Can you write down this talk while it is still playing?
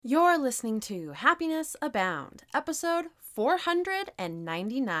You're listening to Happiness Abound, episode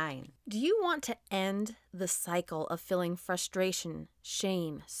 499. Do you want to end the cycle of feeling frustration,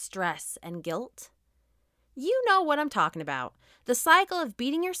 shame, stress, and guilt? You know what I'm talking about. The cycle of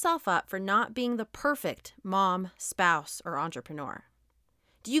beating yourself up for not being the perfect mom, spouse, or entrepreneur.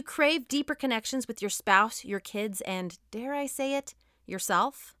 Do you crave deeper connections with your spouse, your kids, and, dare I say it,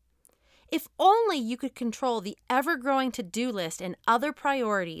 yourself? If only you could control the ever-growing to-do list and other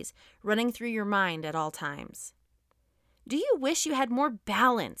priorities running through your mind at all times. Do you wish you had more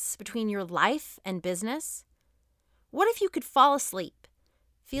balance between your life and business? What if you could fall asleep,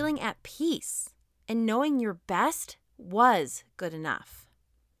 feeling at peace, and knowing your best was good enough?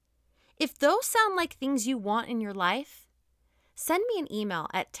 If those sound like things you want in your life, send me an email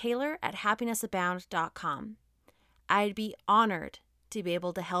at taylor@happinessabound.com. I'd be honored to be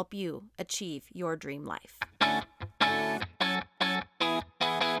able to help you achieve your dream life.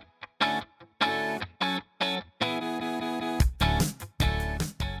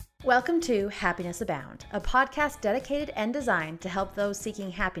 Welcome to Happiness Abound, a podcast dedicated and designed to help those seeking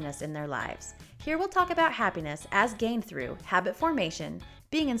happiness in their lives. Here we'll talk about happiness as gained through habit formation,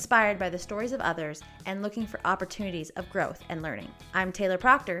 being inspired by the stories of others, and looking for opportunities of growth and learning. I'm Taylor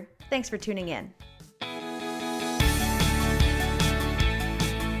Proctor. Thanks for tuning in.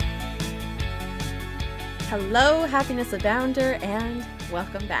 Hello, Happiness Abounder, and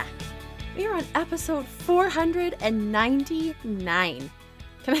welcome back. We are on episode 499.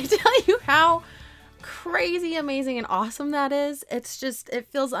 Can I tell you how crazy, amazing, and awesome that is? It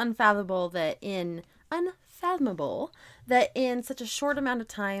feels unfathomable that in such a short amount of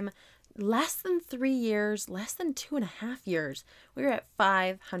time, less than 3 years, less than 2.5 years, we're at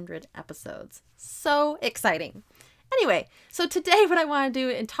 500 episodes. So exciting. Anyway, so today what I want to do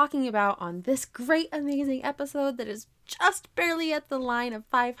in talking about on this great, amazing episode that is just barely at the line of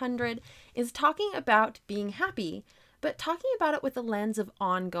 500 is talking about being happy, but talking about it with the lens of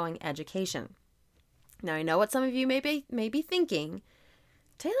ongoing education. Now, I know what some of you may be thinking.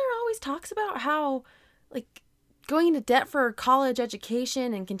 Taylor always talks about how, going into debt for college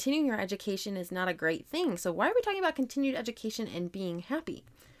education and continuing your education is not a great thing. So why are we talking about continued education and being happy?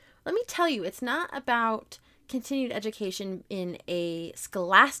 Let me tell you, it's not about continued education in a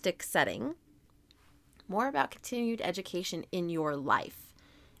scholastic setting, more about continued education in your life.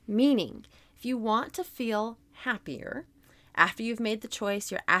 Meaning, if you want to feel happier, after you've made the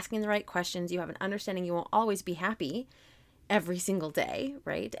choice, you're asking the right questions, you have an understanding you won't always be happy every single day,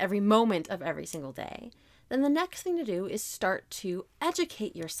 right? Every moment of every single day. Then the next thing to do is start to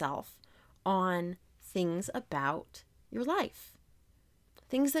educate yourself on things about your life.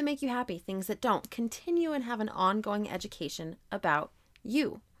 Things that make you happy, things that don't. Continue and have an ongoing education about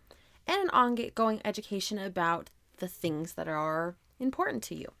you and an ongoing education about the things that are important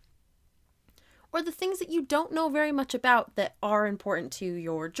to you or the things that you don't know very much about that are important to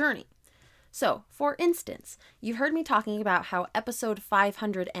your journey. So, for instance, you've heard me talking about how episode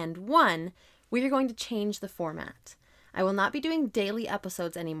 501, we are going to change the format. I will not be doing daily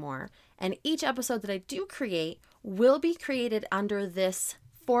episodes anymore, and each episode that I do create will be created under this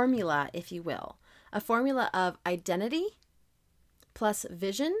formula, if you will. A formula of identity plus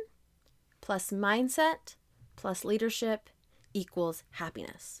vision plus mindset plus leadership equals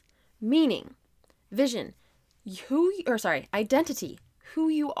happiness. Meaning, vision, identity, who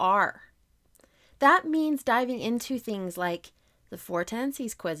you are. That means diving into things like the 4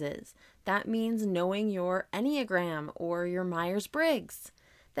 tendencies quizzes. That means knowing your Enneagram or your Myers-Briggs.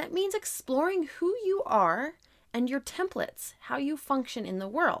 That means exploring who you are and your templates, how you function in the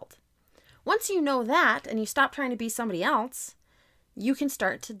world. Once you know that and you stop trying to be somebody else, you can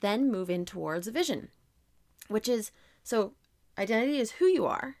start to then move in towards vision, which is, so identity is who you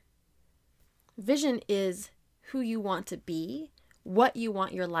are. Vision is who you want to be, what you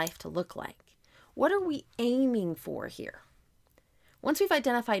want your life to look like. What are we aiming for here? Once we've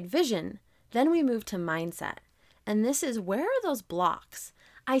identified vision, then we move to mindset. And this is, where are those blocks?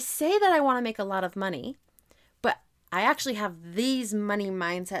 I say that I want to make a lot of money, but I actually have these money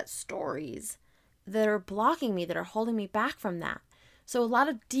mindset stories that are blocking me, that are holding me back from that. So a lot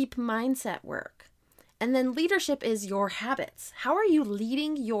of deep mindset work. And then leadership is your habits. How are you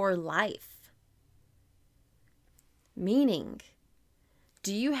leading your life? Meaning,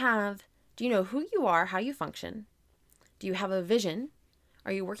 do you know who you are, how you function? Do you have a vision?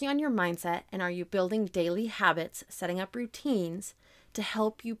 Are you working on your mindset? And are you building daily habits, setting up routines to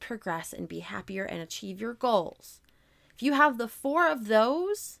help you progress and be happier and achieve your goals? If you have the 4 of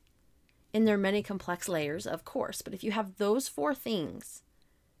those, in their many complex layers, of course, but if you have those 4 things,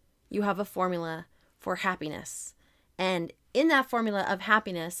 you have a formula for happiness. And in that formula of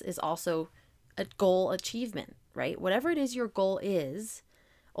happiness is also a goal achievement, right? Whatever it is your goal is,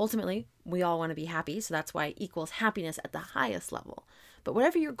 ultimately, we all want to be happy. So that's why it equals happiness at the highest level. But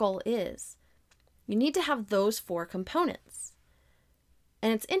whatever your goal is, you need to have those 4 components.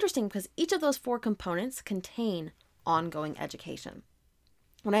 And it's interesting because each of those 4 components contain ongoing education.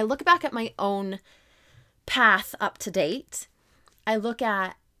 When I look back at my own path up to date, I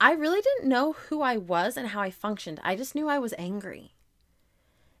really didn't know who I was and how I functioned. I just knew I was angry.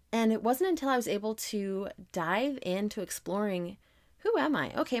 And it wasn't until I was able to dive into exploring, who am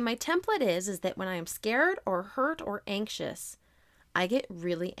I? Okay, my template is that when I am scared or hurt or anxious, I get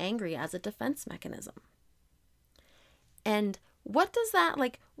really angry as a defense mechanism. And what does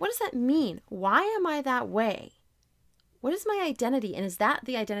that mean? Why am I that way? What is my identity? And is that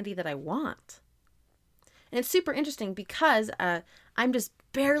the identity that I want? And it's super interesting because I'm just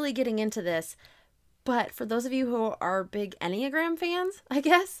barely getting into this. But for those of you who are big Enneagram fans, I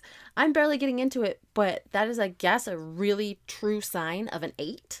guess, I'm barely getting into it. But that is, I guess, a really true sign of an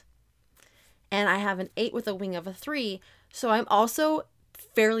 8. And I have an 8 with a wing of a 3. So I'm also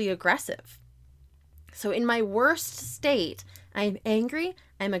fairly aggressive. So in my worst state, I'm angry,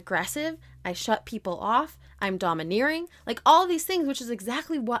 I'm aggressive, I shut people off, I'm domineering, like all of these things, which is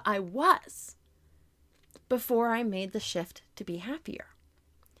exactly what I was before I made the shift to be happier.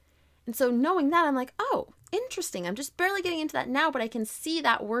 And so knowing that, I'm like, oh, interesting. I'm just barely getting into that now, but I can see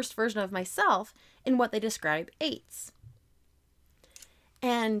that worst version of myself in what they describe 8s.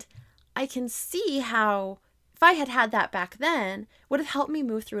 And I can see how if I had had that back then, would have helped me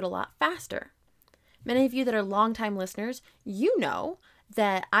move through it a lot faster. Many of you that are longtime listeners, you know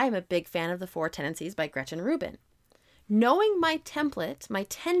that I am a big fan of The 4 Tendencies by Gretchen Rubin. Knowing my template, my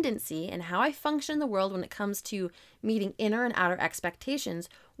tendency, and how I function in the world when it comes to meeting inner and outer expectations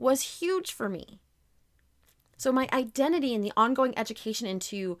was huge for me. So my identity and the ongoing education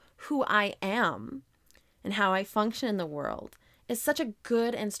into who I am and how I function in the world is such a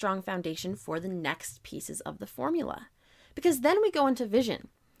good and strong foundation for the next pieces of the formula. Because then we go into vision.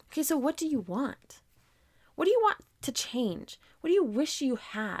 Okay, so what do you want? What do you want to change? What do you wish you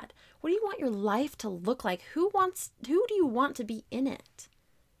had? What do you want your life to look like? Who do you want to be in it?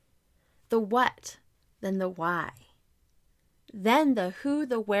 The what, then the why. Then the who,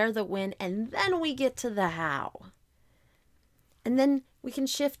 the where, the when, and then we get to the how. And then we can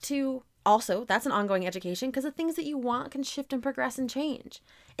shift to, also, that's an ongoing education because the things that you want can shift and progress and change.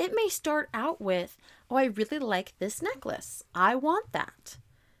 It may start out with, oh, I really like this necklace. I want that.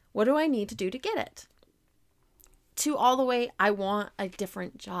 What do I need to do to get it? To all the way, I want a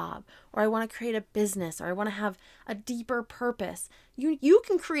different job, or I want to create a business, or I want to have a deeper purpose. You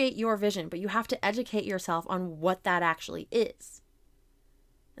can create your vision, but you have to educate yourself on what that actually is.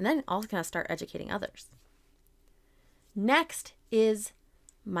 And then also kind of start educating others. Next is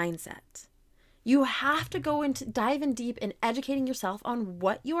mindset. You have to dive in deep in educating yourself on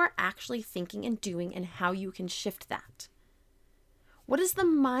what you are actually thinking and doing and how you can shift that. What is the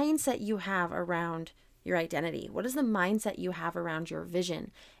mindset you have around your identity? What is the mindset you have around your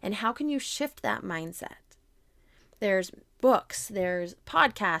vision? And how can you shift that mindset? There's books, there's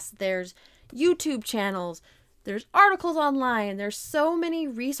podcasts, there's YouTube channels, there's articles online, there's so many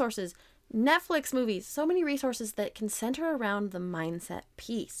resources, Netflix movies, so many resources that can center around the mindset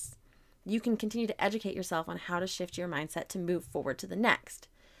piece. You can continue to educate yourself on how to shift your mindset to move forward to the next.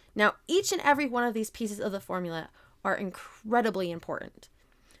 Now, each and every one of these pieces of the formula are incredibly important,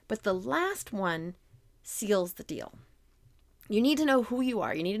 but the last one seals the deal. You need to know who you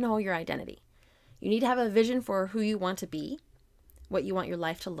are. You need to know your identity. You need to have a vision for who you want to be, what you want your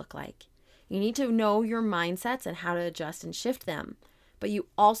life to look like. You need to know your mindsets and how to adjust and shift them. But you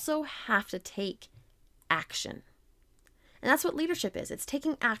also have to take action. And that's what leadership is. It's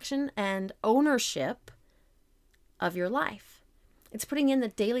taking action and ownership of your life. It's putting in the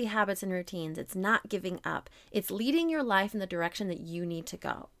daily habits and routines. It's not giving up. It's leading your life in the direction that you need to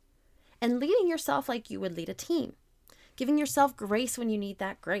go. And leading yourself like you would lead a team. Giving yourself grace when you need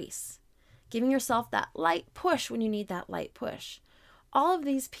that grace. Giving yourself that light push when you need that light push. All of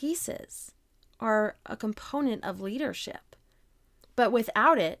these pieces are a component of leadership. But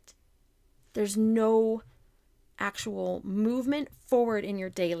without it, there's no actual movement forward in your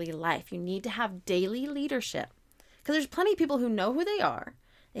daily life. You need to have daily leadership. Because there's plenty of people who know who they are.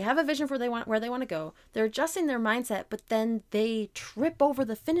 They have a vision for where they want to go. They're adjusting their mindset, but then they trip over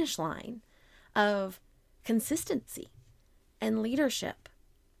the finish line of consistency and leadership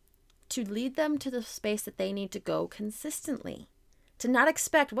to lead them to the space that they need to go consistently. To not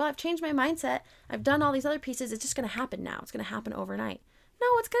expect, well, I've changed my mindset. I've done all these other pieces. It's just going to happen now. It's going to happen overnight. No,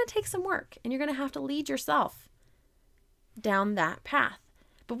 it's going to take some work, and you're going to have to lead yourself down that path.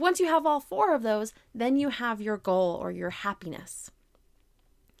 But once you have all 4 of those, then you have your goal or your happiness.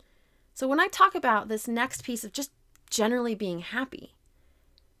 So when I talk about this next piece of just generally being happy,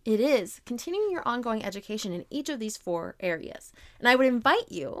 it is continuing your ongoing education in each of these 4 areas. And I would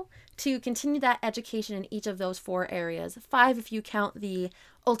invite you to continue that education in each of those 4 areas. 5 if you count the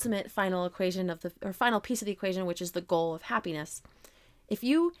ultimate final equation final piece of the equation, which is the goal of happiness. If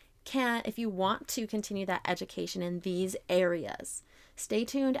you want to continue that education in these areas, stay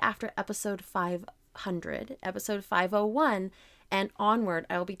tuned after episode 500, episode 501, and onward.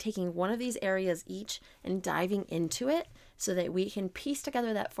 I will be taking one of these areas each and diving into it so that we can piece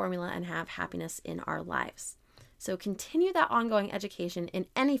together that formula and have happiness in our lives. So continue that ongoing education in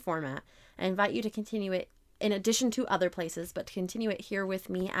any format. I invite you to continue it in addition to other places, but to continue it here with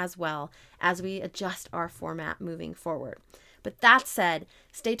me as well as we adjust our format moving forward. But that said,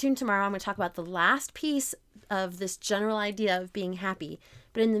 stay tuned tomorrow. I'm going to talk about the last piece of this general idea of being happy.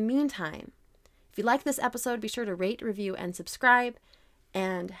 But in the meantime, if you like this episode, be sure to rate, review, and subscribe,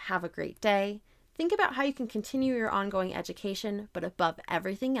 and have a great day. Think about how you can continue your ongoing education, but above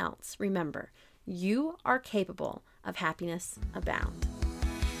everything else, remember, you are capable of happiness abound.